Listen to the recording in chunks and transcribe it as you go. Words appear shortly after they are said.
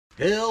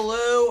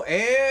Hello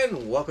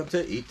and welcome to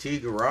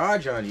ET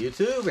Garage on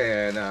YouTube,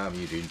 and I'm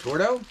Eugene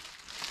Tordo.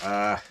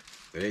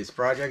 Today's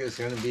project is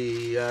going to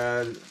be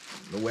the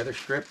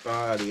Weatherstrip,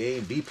 the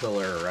A&B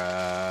Pillar,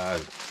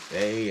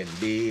 A and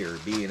B or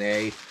B and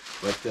A,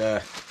 but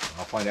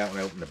I'll find out when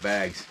I open the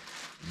bags.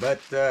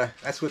 But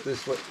that's what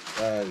this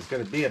is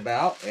going to be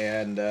about,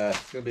 and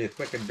it's going to be a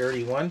quick and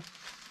dirty one.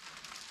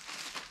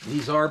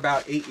 These are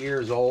about 8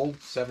 years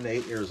old, 7 to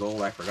 8 years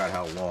old. I forgot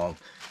how long.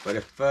 But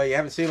if you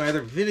haven't seen my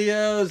other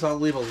videos, I'll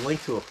leave a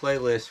link to a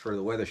playlist for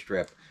the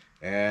Weatherstrip.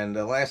 And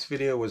the last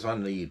video was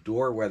on the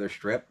door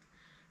Weatherstrip.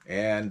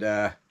 And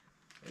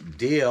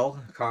Dale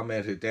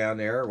commented down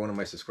there, one of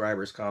my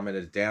subscribers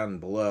commented down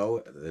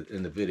below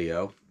in the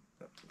video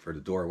for the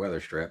door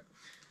Weatherstrip,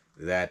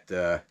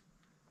 that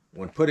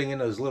when putting in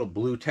those little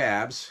blue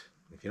tabs,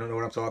 if you don't know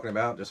what I'm talking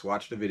about, just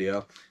watch the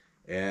video.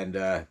 And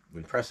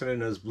when pressing in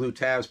those blue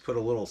tabs, put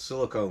a little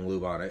silicone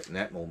lube on it, and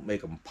that will make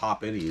them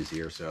pop in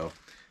easier. So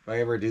if I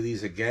ever do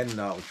these again,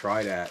 I'll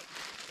try that.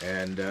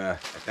 And I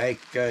thank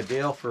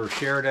Dale for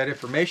sharing that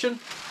information.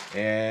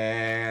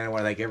 And I want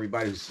to thank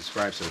everybody who's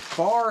subscribed so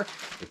far.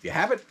 If you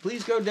haven't,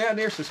 please go down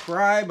there,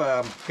 subscribe.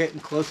 I'm getting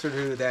closer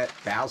to that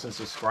 1,000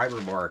 subscriber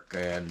mark.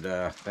 And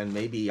then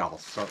maybe I'll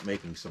start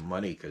making some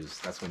money, because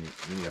that's when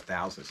you need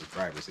 1,000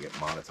 subscribers to get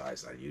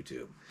monetized on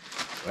YouTube.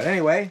 But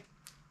anyway,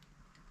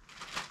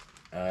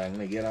 I'm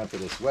going to get onto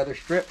this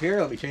Weatherstrip here.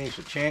 Let me change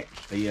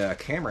the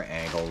camera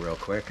angle real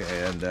quick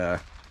and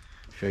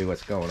show you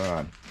what's going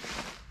on.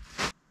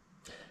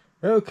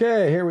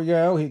 Okay, here we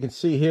go. You can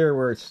see here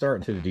where it's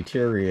starting to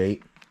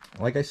deteriorate.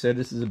 Like I said,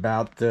 this is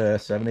about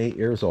 7 to 8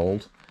 years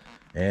old,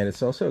 and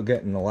it's also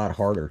getting a lot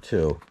harder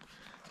too.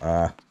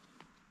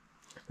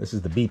 This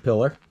is the B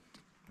pillar,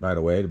 by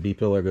the way. The B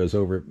pillar goes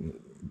over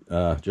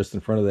just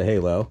in front of the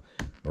halo,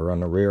 or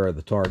on the rear of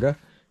the targa,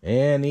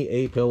 and the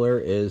A pillar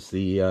is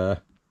the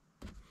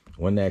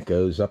one that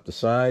goes up the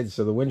sides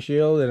of the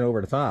windshield and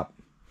over the top.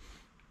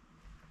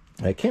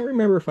 I can't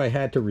remember if I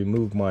had to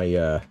remove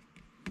my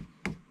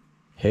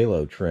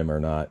halo trim or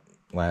not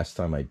last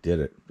time I did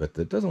it, but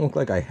it doesn't look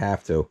like I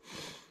have to.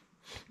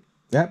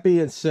 That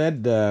being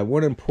said,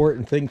 one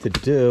important thing to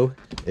do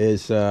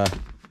is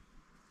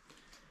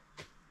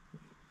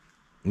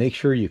make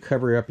sure you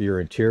cover up your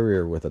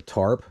interior with a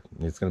tarp.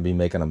 It's going to be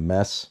making a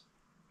mess.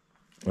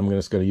 I'm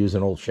just going to use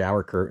an old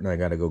shower curtain. I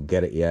got to go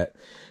get it yet.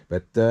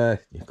 But,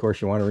 of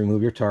course, you want to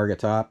remove your target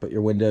top, put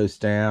your windows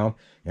down.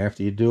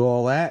 After you do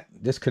all that,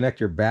 disconnect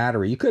your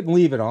battery. You couldn't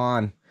leave it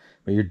on,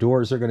 but your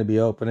doors are going to be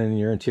open and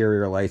your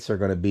interior lights are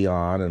going to be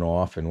on and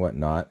off and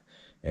whatnot.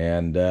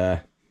 And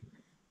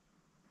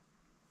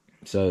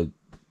so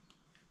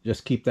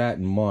just keep that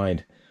in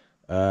mind.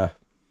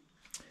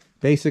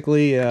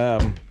 Basically,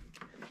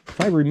 if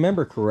I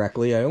remember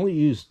correctly, I only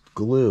used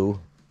glue,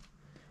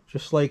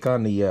 just like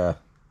on the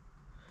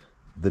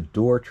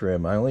door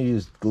trim. I only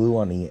used glue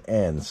on the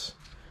ends,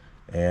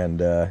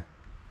 and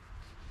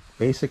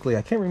basically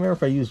I can't remember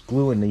if I used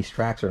glue in these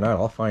tracks or not.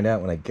 I'll find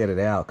out when I get it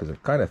out, because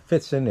it kind of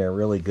fits in there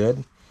really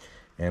good.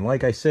 And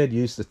like I said,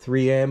 use the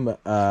 3M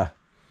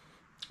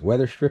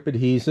Weatherstrip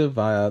adhesive.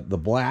 The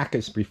black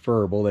is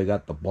preferable. They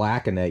got the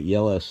black and that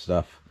yellow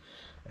stuff,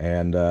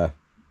 and the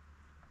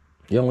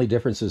only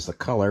difference is the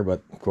color,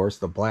 but of course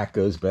the black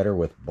goes better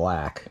with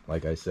black,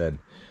 like I said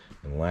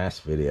in the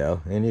last video.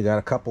 And you got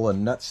a couple of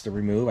nuts to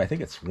remove. I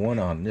think it's one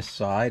on this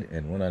side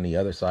and one on the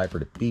other side for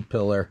the B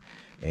pillar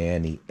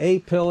and the A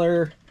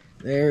pillar.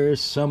 There's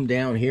some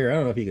down here. I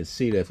don't know if you can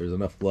see that if there's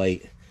enough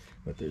light,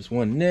 but there's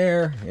one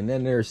there. And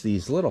then there's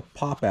these little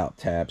pop-out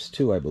tabs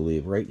too, I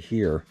believe, right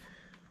here.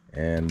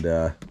 And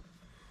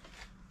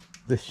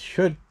this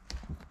should,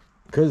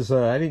 because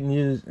I didn't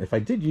use, if I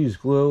did use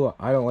glue,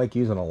 I don't like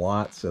using a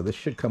lot, so this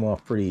should come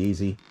off pretty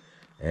easy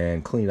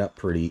and clean up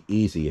pretty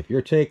easy. If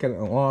you're taking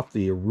off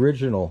the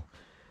original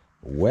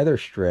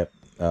Weatherstrip,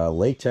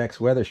 latex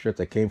Weatherstrip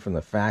that came from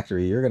the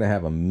factory, you're going to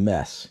have a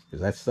mess, because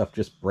that stuff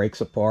just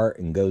breaks apart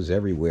and goes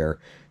everywhere.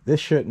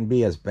 This shouldn't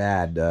be as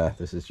bad.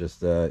 This is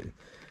just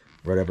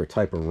whatever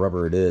type of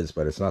rubber it is,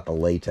 but it's not the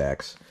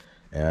latex.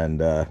 And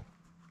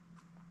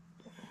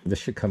this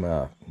should come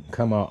out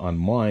on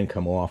mine,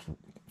 come off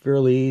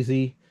fairly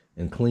easy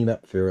and clean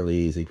up fairly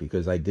easy,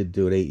 because I did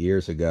do it 8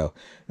 years ago.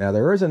 Now,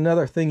 there is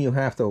another thing you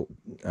have to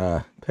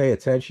pay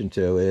attention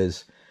to,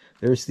 is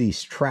there's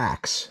these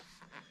tracks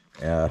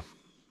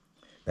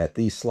that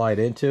these slide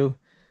into.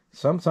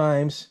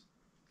 Sometimes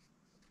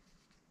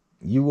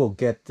you will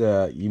get,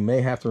 you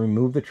may have to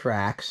remove the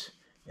tracks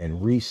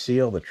and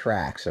reseal the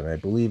tracks, and I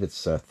believe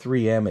it's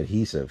 3M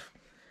adhesive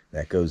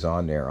that goes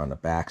on there on the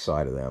back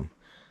side of them.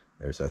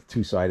 There's a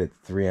two-sided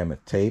 3M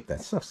tape.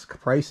 That stuff's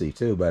pricey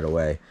too, by the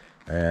way.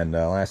 And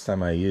last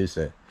time I used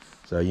it.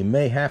 So you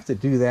may have to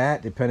do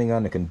that depending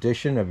on the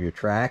condition of your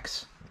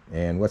tracks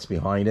and what's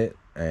behind it.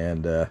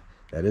 And that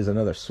is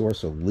another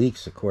source of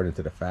leaks according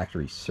to the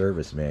factory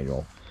service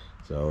manual.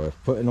 So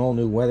if putting all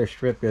new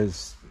Weatherstrip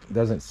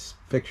doesn't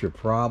fix your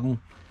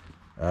problem,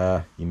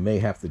 you may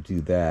have to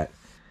do that.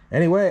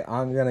 Anyway,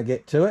 I'm gonna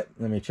get to it.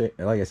 Let me,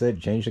 like I said,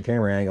 change the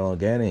camera angle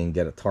again and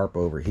get a tarp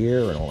over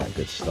here and all that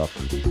good stuff.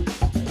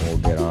 And we'll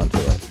get on to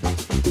it.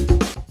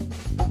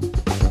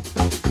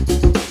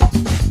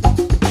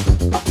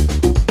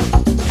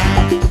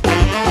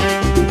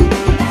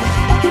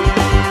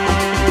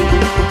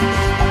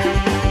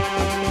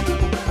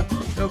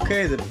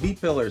 Okay, the B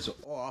pillar's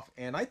off,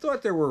 and I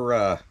thought there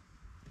were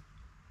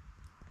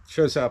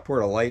shows how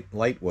poor the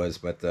light was,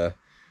 but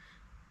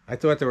I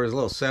thought there was a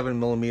little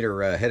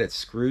 7mm headed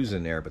screws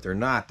in there, but they're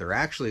not. They're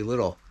actually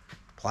little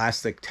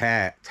plastic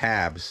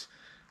tabs.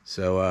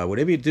 So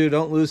whatever you do,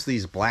 don't lose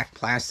these black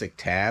plastic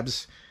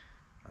tabs.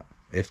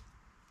 If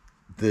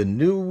the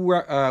new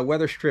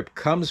Weatherstrip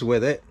comes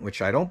with it,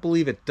 which I don't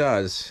believe it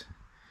does,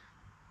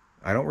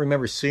 I don't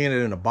remember seeing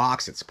it in a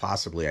box. It's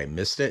possibly I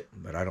missed it,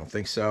 but I don't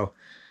think so.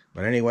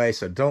 But anyway,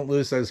 so don't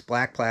lose those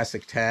black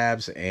plastic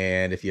tabs,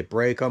 and if you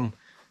break them,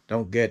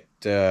 don't get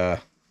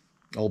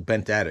all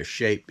bent out of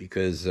shape,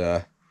 because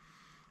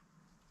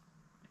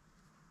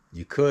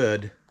you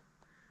could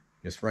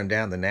just run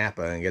down to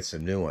Napa and get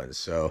some new ones.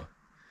 So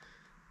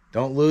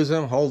don't lose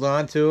them, hold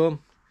on to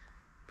them.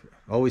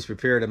 Always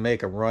prepare to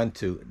make a run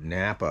to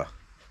Napa.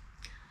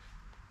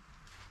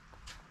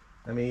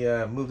 Let me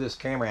move this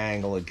camera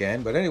angle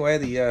again. But anyway,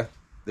 the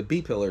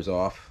B pillar's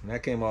off, and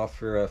that came off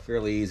for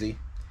fairly easy.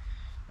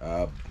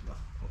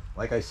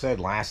 Like I said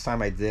last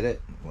time I did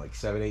it, like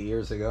 7-8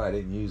 years ago, I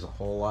didn't use a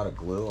whole lot of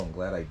glue. I'm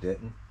glad I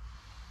didn't.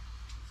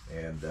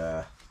 And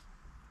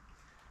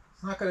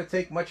it's not going to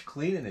take much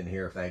cleaning in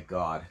here, thank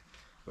God.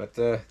 But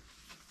let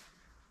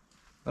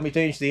me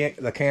change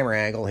the camera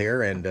angle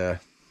here and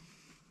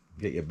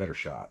get you a better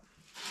shot.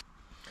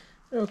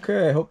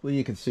 Okay, hopefully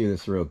you can see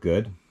this real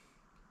good.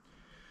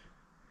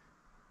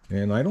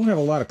 And I don't have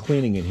a lot of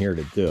cleaning in here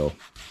to do.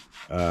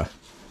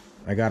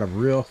 I got a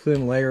real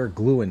thin layer of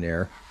glue in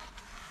there.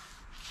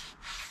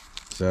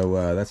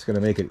 So that's going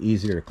to make it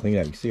easier to clean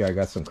up. You see I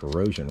got some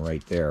corrosion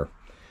right there.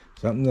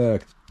 Something to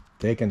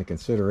take into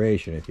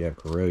consideration if you have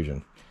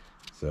corrosion.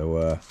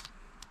 So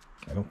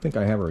I don't think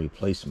I have a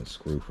replacement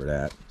screw for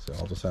that. So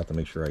I'll just have to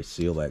make sure I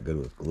seal that good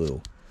with glue.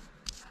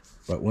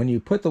 But when you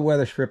put the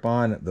Weatherstrip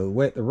on, the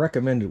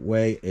recommended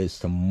way is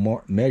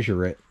to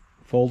measure it,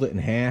 fold it in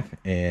half,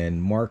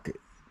 and mark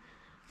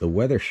the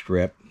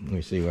Weatherstrip. Let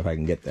me see if I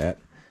can get that.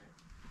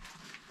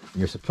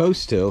 You're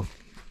supposed to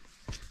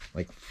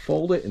like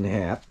fold it in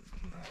half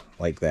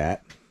like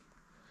that.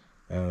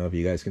 I don't know if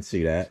you guys can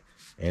see that.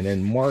 And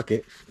then mark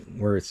it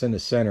where it's in the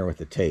center with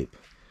the tape.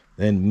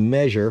 Then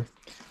measure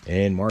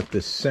and mark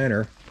the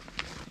center.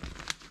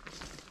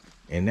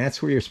 And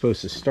that's where you're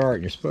supposed to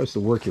start. You're supposed to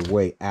work your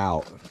way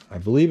out. I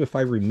believe, if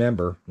I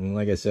remember, and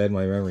like I said,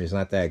 my memory is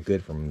not that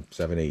good from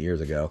 7-8 years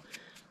ago.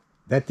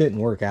 That didn't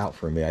work out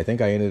for me. I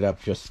think I ended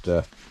up just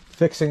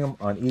fixing them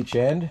on each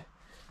end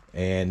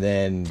and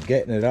then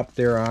getting it up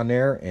there on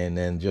there and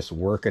then just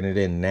working it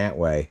in that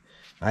way.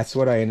 That's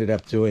what I ended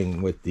up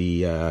doing with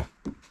the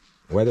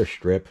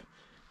Weatherstrip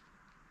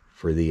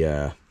for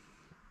the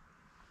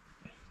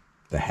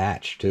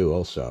hatch too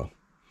also.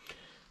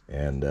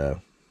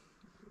 And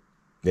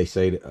they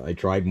say I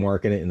tried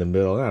marking it in the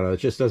middle. I don't know, it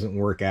just doesn't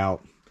work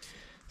out.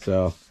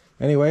 So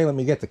anyway, let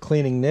me get to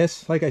cleaning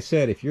this. Like I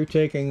said, if you're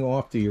taking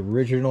off the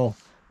original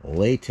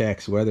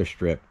latex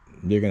Weatherstrip,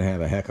 you're going to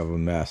have a heck of a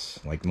mess.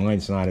 Like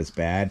mine's not as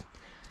bad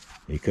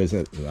because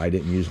I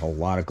didn't use a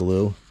lot of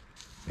glue.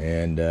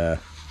 And it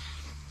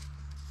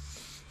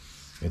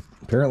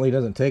apparently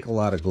doesn't take a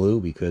lot of glue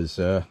because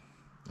I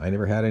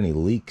never had any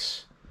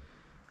leaks.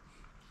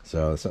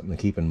 So it's something to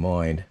keep in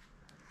mind.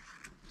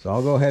 So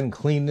I'll go ahead and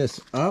clean this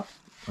up.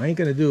 I ain't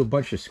going to do a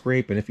bunch of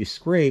scraping. If you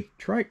scrape,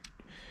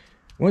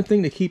 one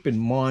thing to keep in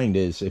mind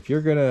is if you're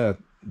going to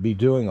be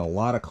doing a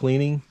lot of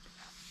cleaning,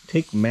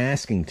 take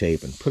masking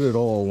tape and put it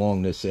all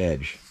along this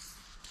edge.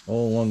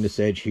 All along this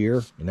edge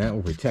here, and that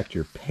will protect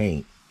your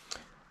paint.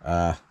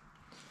 I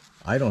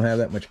don't have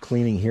that much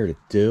cleaning here to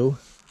do,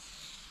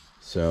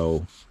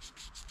 so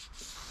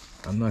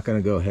I'm not going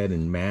to go ahead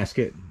and mask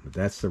it, but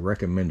that's the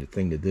recommended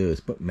thing to do, is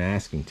put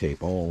masking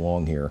tape all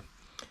along here.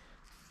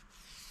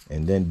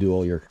 And then do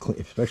all your,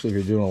 especially if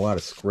you're doing a lot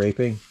of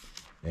scraping.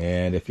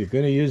 And if you're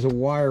going to use a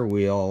wire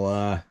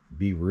wheel,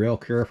 be real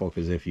careful,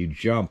 because if you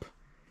jump,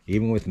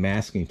 even with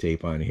masking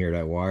tape on here,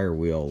 that wire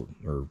wheel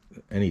or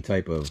any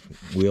type of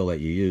wheel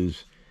that you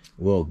use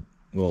will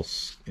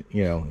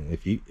you know,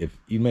 if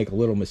you make a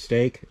little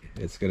mistake,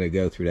 it's going to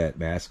go through that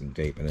masking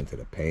tape and into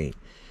the paint.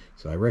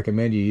 So I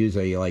recommend you use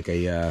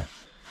a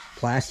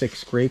plastic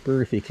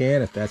scraper if you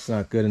can. If that's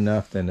not good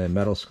enough, then a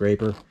metal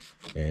scraper,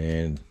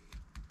 and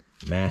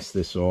mask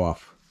this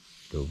off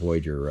to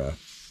avoid your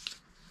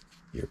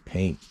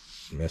paint,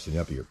 messing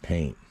up your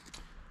paint.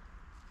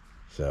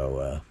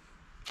 So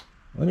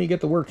let me get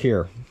to work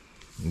here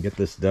and get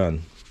this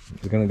done.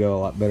 It's going to go a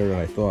lot better than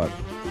I thought.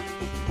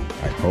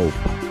 I hope.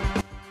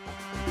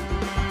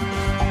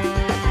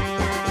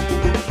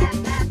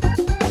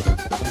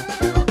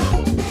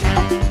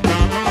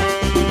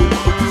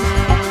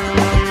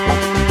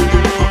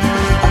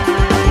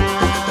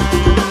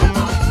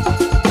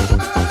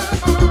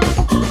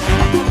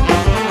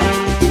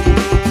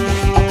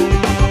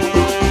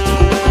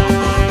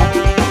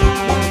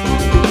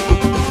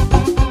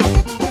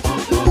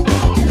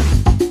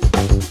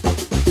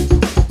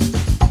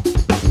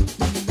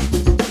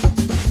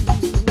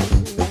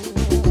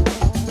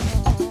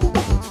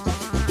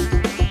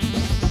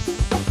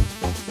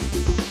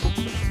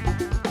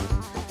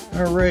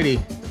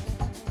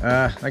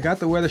 Alrighty, I got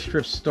the weather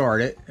strip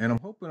started, and I'm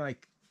hoping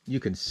you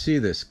can see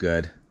this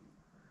good,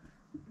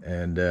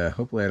 and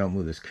hopefully I don't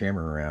move this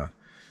camera around.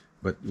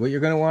 But what you're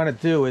going to want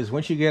to do is,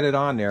 once you get it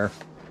on there,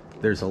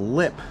 there's a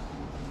lip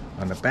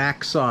on the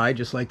back side,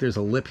 just like there's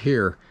a lip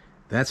here.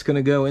 That's going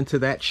to go into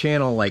that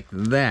channel like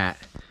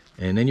that,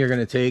 and then you're going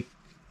to take,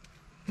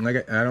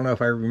 like, I don't know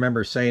if I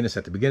remember saying this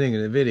at the beginning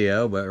of the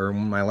video, but or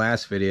my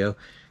last video,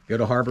 go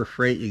to Harbor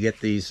Freight, you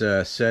get these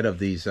set of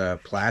these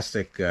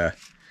plastic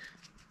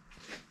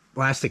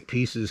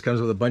pieces.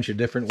 Comes with a bunch of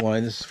different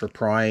ones for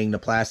prying the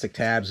plastic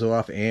tabs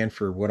off and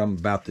for what I'm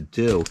about to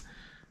do.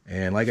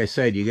 And like I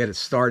said, you get it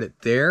started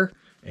there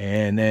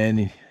and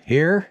then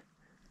here,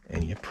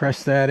 and you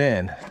press that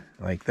in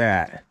like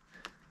that,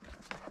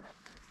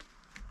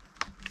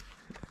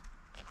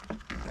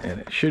 and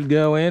it should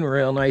go in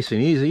real nice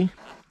and easy.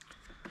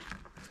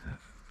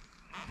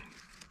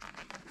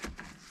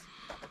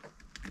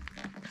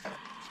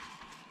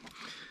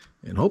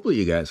 And hopefully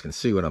you guys can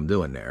see what I'm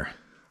doing there.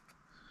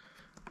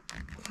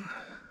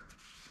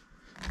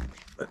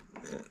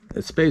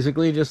 It's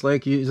basically just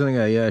like using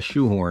a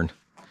shoehorn.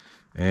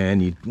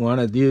 And you want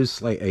to use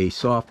like a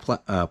soft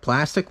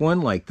plastic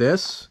one like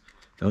this.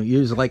 Don't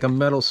use like a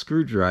metal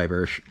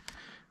screwdriver.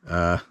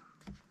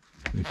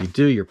 If you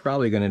do, you're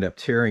probably going to end up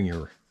tearing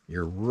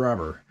your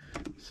rubber.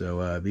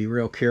 So be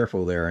real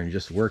careful there and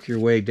just work your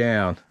way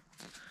down.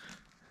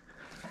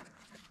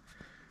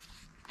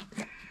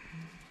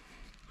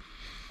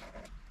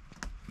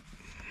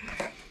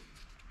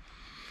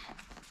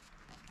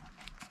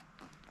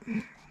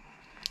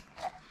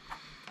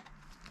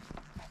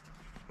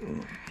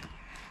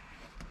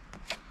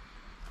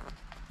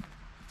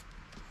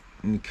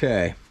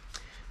 Okay,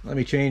 let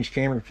me change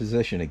camera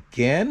position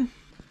again.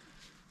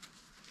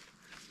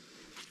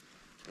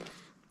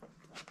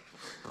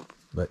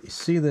 But you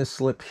see this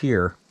slip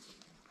here,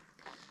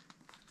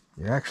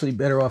 you're actually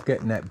better off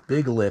getting that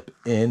big lip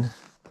in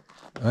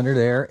under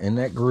there in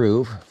that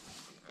groove.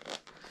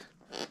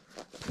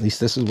 At least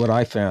this is what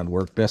I found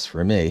worked best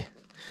for me.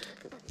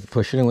 You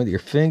push it in with your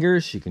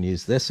fingers. You can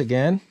use this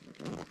again.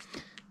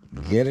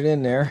 Get it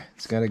in there.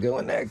 It's got to go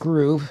in that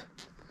groove.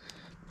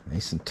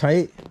 Nice and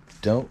tight.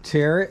 Don't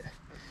tear it.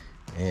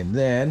 And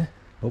then,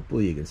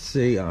 hopefully you can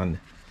see on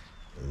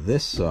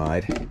this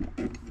side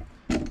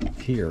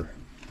here,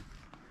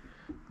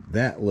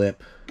 that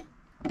lip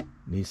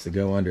needs to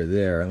go under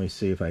there. Let me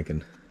see if I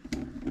can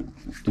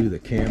do the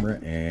camera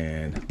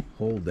and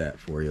hold that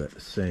for you at the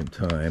same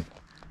time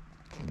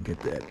and get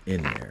that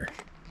in there.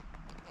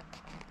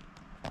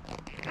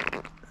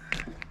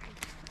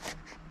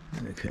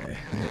 Okay,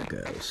 there it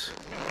goes.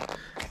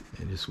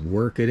 And just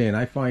work it in.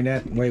 I find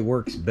that way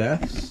works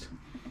best.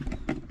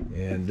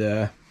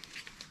 And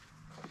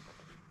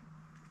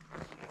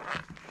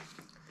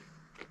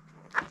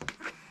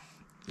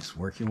just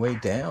work your way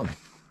down.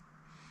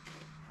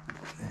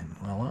 And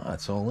voila,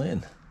 it's all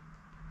in.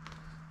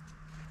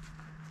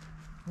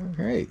 All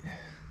right.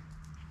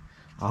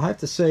 I'll have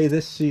to say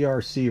this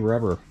CRC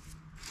rubber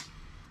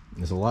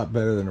is a lot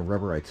better than the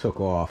rubber I took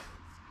off.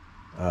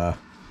 Let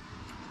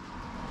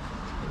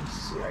me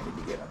see, I need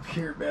to get up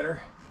here better.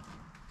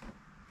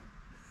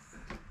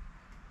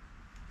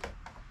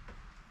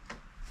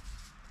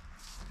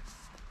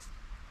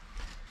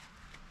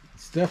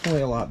 It's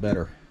definitely a lot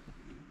better.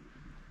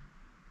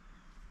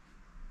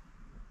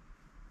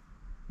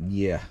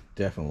 Yeah,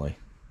 definitely.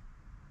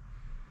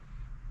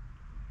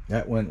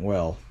 That went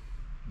well.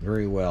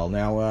 Very well.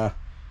 Now,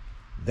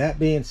 that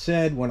being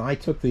said, when I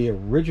took the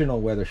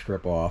original weather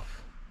strip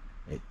off,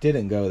 it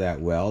didn't go that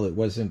well. It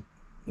wasn't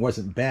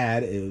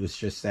bad. It was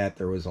just that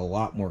there was a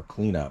lot more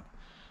cleanup,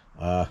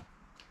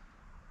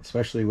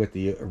 especially with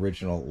the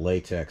original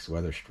latex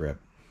weather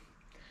strip.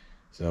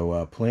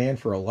 So plan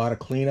for a lot of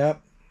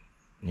cleanup.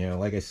 You know,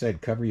 like I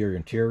said, cover your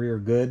interior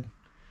good.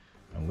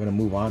 I'm going to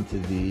move on to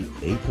the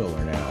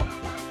A-pillar now.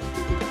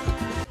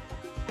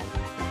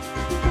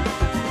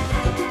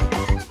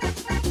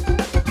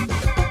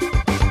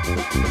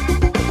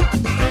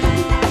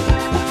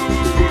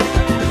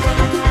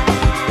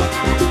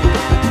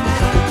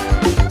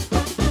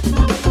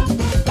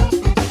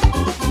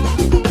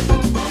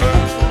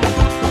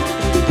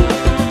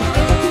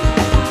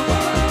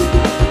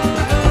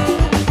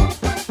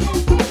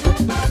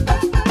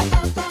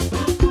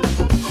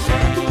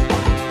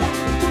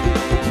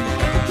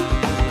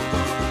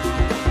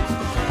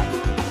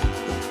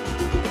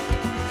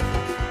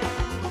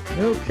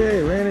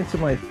 Okay, ran into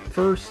my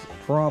first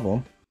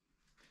problem,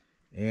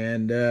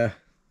 and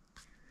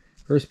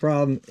first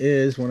problem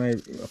is when I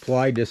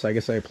applied this, I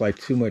guess I applied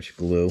too much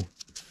glue,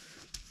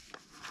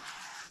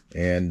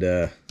 and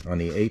on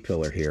the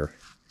A-pillar here.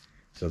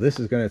 So this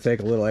is going to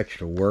take a little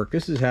extra work.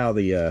 This is how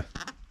the I'm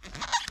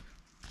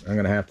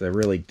going to have to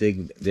really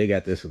dig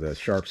at this with a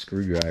sharp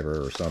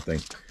screwdriver or something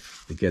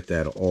to get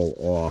that all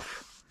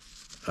off.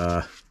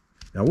 Now,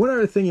 one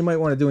other thing you might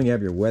want to do when you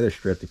have your weather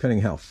strip, depending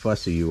on how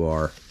fussy you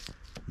are,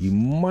 you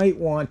might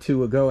want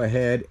to go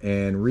ahead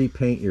and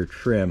repaint your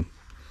trim.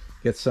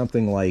 Get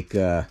something like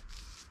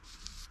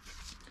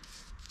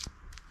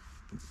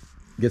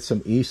get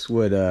some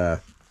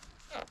Eastwood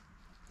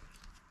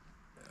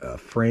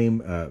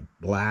frame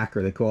black,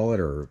 or they call it,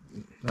 or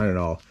I don't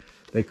know.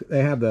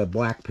 They have the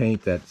black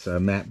paint that's a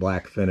matte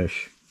black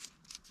finish.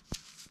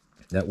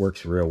 That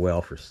works real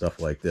well for stuff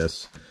like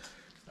this.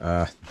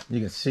 You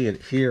can see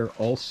it here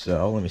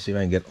also. Let me see if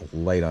I can get a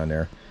light on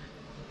there.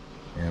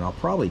 And I'll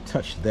probably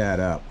touch that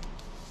up.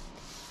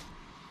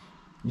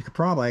 I could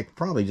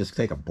probably just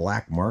take a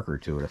black marker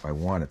to it if I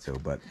wanted to,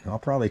 but I'll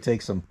probably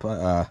take some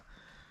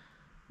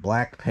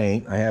black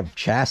paint. I have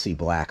chassis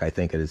black, I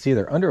think it is.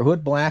 Either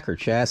underhood black or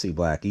chassis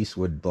black,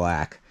 Eastwood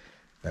black.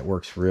 That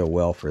works real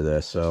well for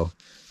this. So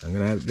I'm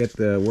going to get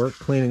the work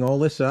cleaning all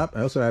this up.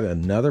 I also had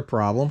another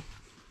problem.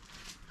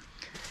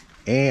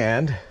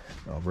 And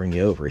I'll bring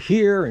you over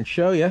here and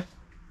show you.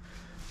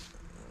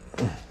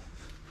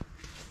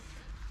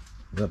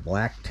 The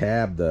black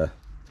tab, the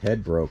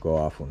head broke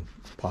off when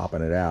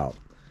popping it out.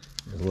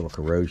 There's a little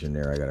corrosion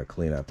there I got to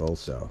clean up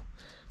also.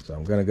 So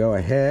I'm going to go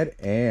ahead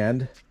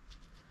and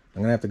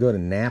I'm going to have to go to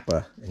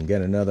Napa and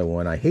get another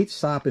one. I hate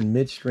stopping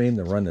midstream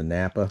to run to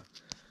Napa.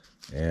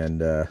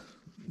 And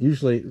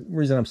usually, the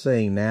reason I'm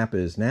saying Napa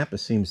is Napa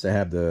seems to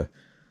have the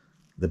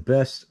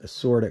best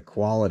assorted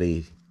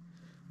quality,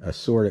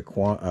 assorted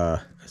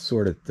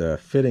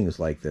fittings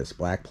like this.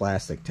 Black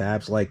plastic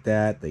tabs like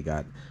that. They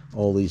got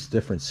all these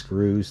different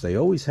screws. They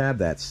always have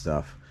that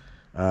stuff.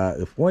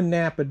 If one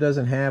Napa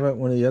doesn't have it,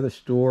 one of the other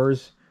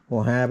stores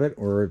will have it,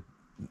 or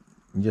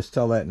you just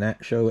tell that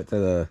show it to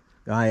the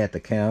guy at the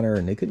counter,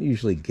 and they can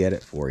usually get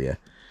it for you.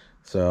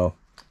 So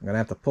I'm gonna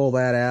have to pull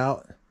that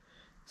out,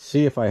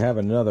 see if I have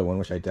another one,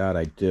 which I doubt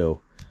I do,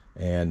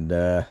 and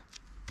or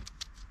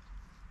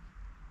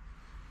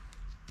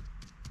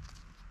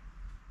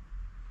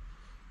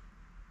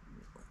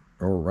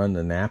run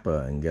the Napa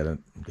and get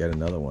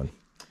another one.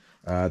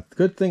 The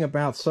good thing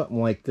about something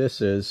like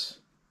this is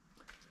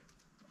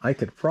I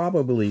could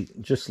probably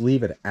just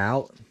leave it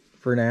out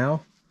for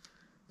now,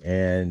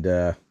 and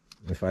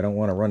if I don't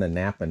want to run a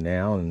Napa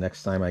now, and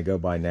next time I go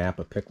by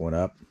Napa, pick one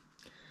up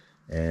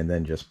and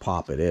then just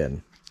pop it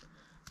in.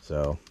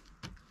 So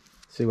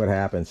see what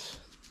happens.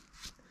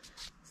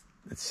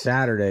 It's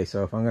Saturday,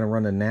 so if I'm going to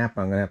run a Napa,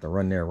 I'm going to have to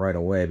run there right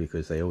away,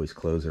 because they always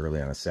close early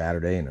on a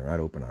Saturday and they're not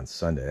open on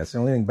Sunday. That's the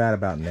only thing bad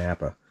about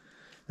Napa.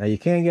 Now you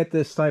can get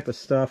this type of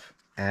stuff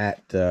at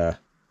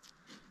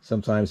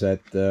sometimes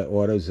at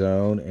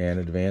AutoZone and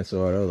Advance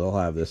Auto. They'll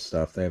have this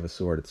stuff. They have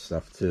assorted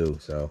stuff too.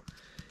 So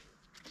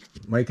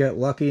you might get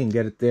lucky and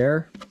get it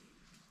there.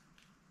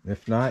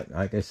 If not,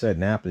 like I said,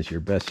 Napa is your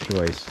best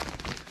choice,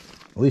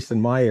 at least in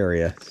my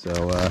area.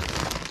 So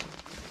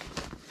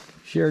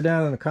share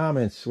down in the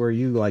comments where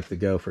you like to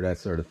go for that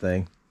sort of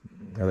thing.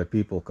 Other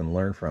people can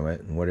learn from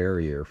it and what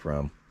area you're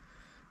from.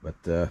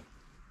 But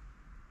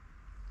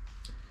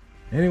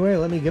anyway,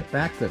 let me get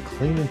back to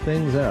cleaning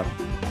things up.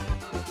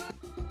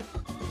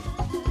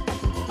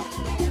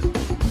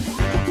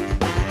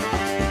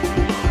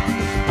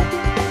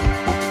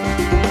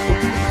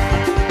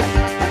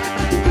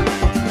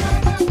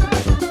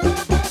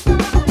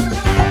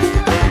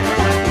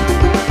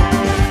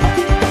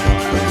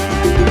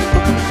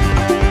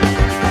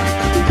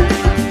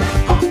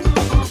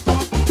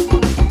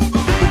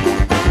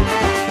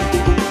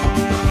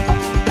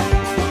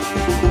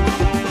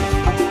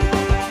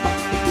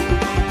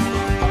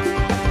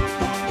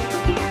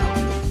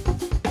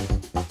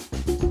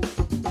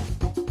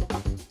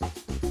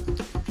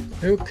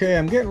 Okay,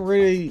 I'm getting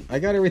ready. I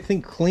got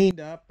everything cleaned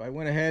up. I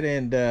went ahead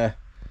and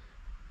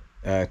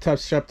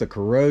touched up the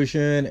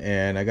corrosion,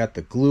 and I got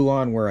the glue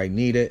on where I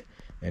need it.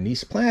 And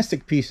these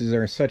plastic pieces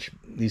are in such,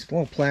 these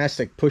little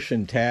plastic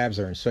push-in tabs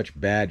are in such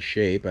bad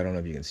shape. I don't know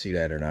if you can see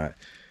that or not.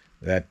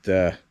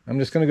 That I'm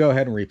just going to go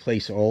ahead and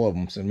replace all of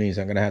them. So it means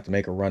I'm going to have to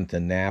make a run to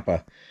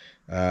Napa.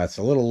 It's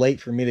a little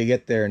late for me to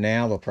get there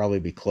now. They'll probably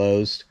be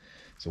closed.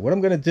 So what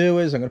I'm going to do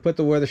is I'm going to put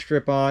the weather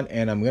strip on,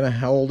 and I'm going to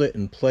hold it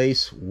in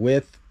place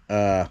with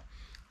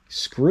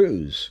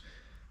screws.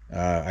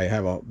 I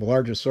have a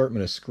large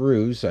assortment of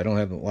screws. I don't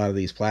have a lot of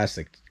these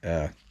plastic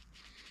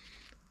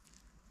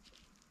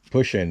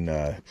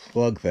push-in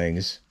plug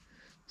things.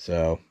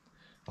 So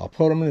I'll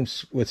put them in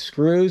with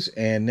screws,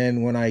 and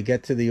then when I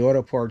get to the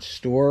auto parts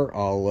store,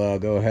 I'll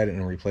go ahead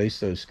and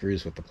replace those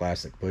screws with the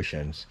plastic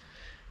push-ins.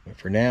 But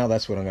for now,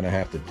 that's what I'm going to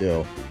have to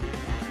do.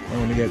 I'm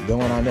going to get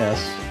going on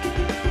this.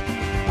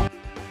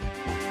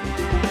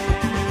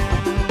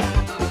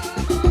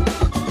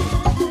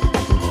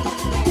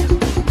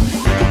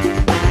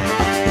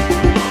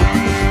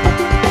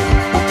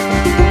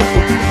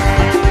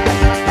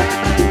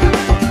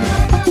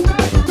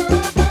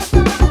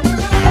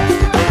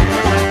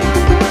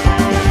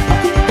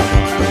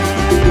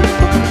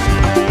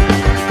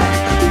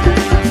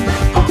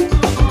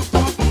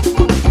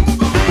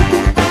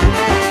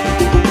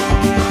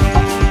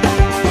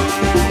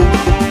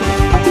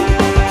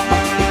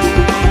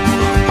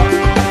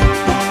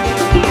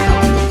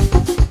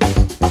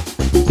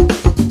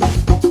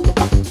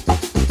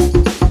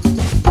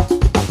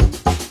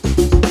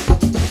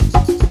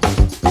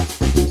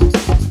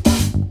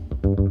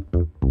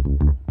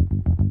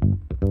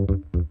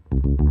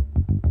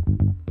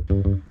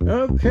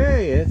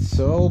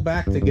 so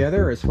back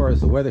together as far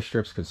as the weather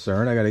strip's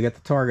concerned. I got to get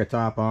the target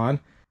top on.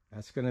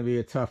 That's going to be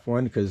a tough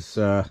one because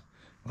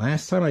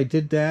last time I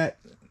did the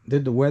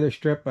weather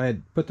strip, I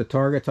had put the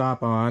target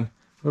top on,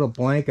 put a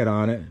blanket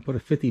on it, put a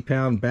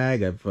 50-pound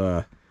bag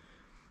of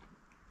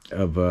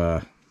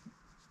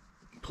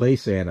play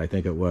sand, I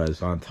think it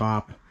was, on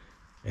top,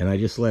 and I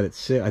just let it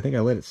sit. I think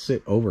I let it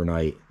sit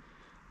overnight,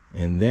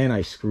 and then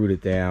I screwed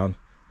it down.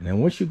 And then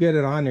once you get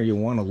it on there, you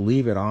want to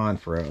leave it on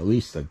for at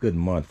least a good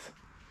month.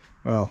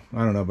 Well,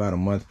 I don't know about a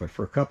month, but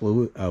for a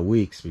couple of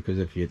weeks, because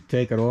if you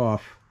take it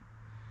off,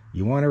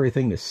 you want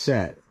everything to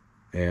set.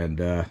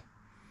 And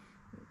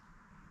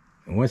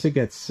once it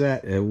gets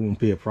set, it won't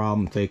be a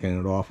problem taking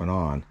it off and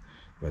on.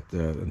 But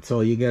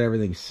until you get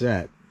everything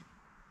set,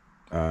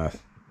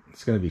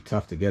 it's going to be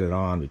tough to get it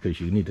on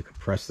because you need to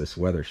compress this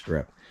weather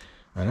strip.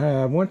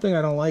 And one thing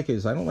I don't like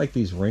is I don't like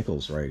these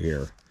wrinkles right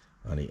here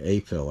on the A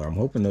pillar. I'm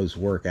hoping those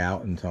work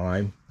out in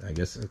time. I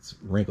guess it's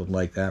wrinkled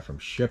like that from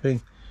shipping.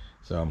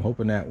 So I'm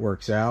hoping that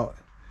works out.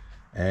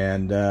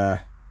 And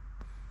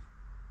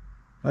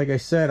like I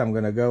said, I'm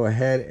going to go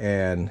ahead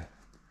and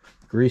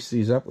grease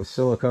these up with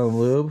silicone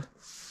lube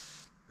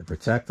to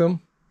protect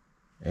them.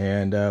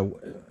 And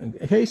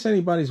in case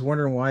anybody's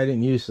wondering why I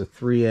didn't use the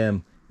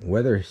 3M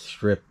weather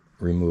strip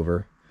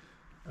remover,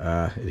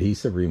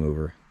 adhesive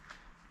remover,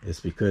 it's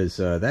because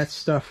that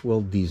stuff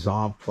will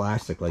dissolve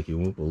plastic like you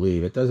won't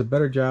believe. It does a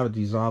better job of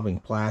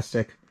dissolving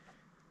plastic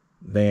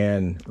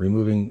than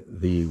removing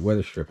the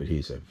weather strip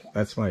adhesive.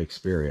 That's my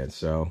experience.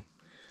 So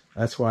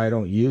that's why I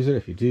don't use it.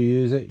 If you do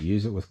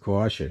use it with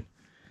caution.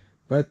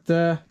 But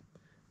I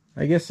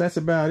guess that's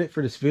about it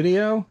for this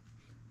video.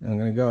 I'm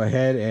going to go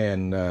ahead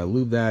and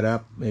lube that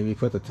up, maybe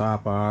put the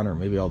top on, or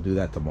maybe I'll do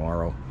that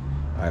tomorrow.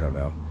 I don't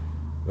know.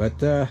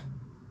 But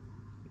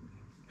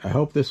I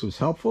hope this was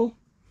helpful.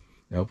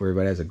 I hope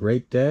everybody has a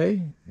great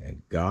day,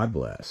 and God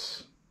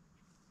bless.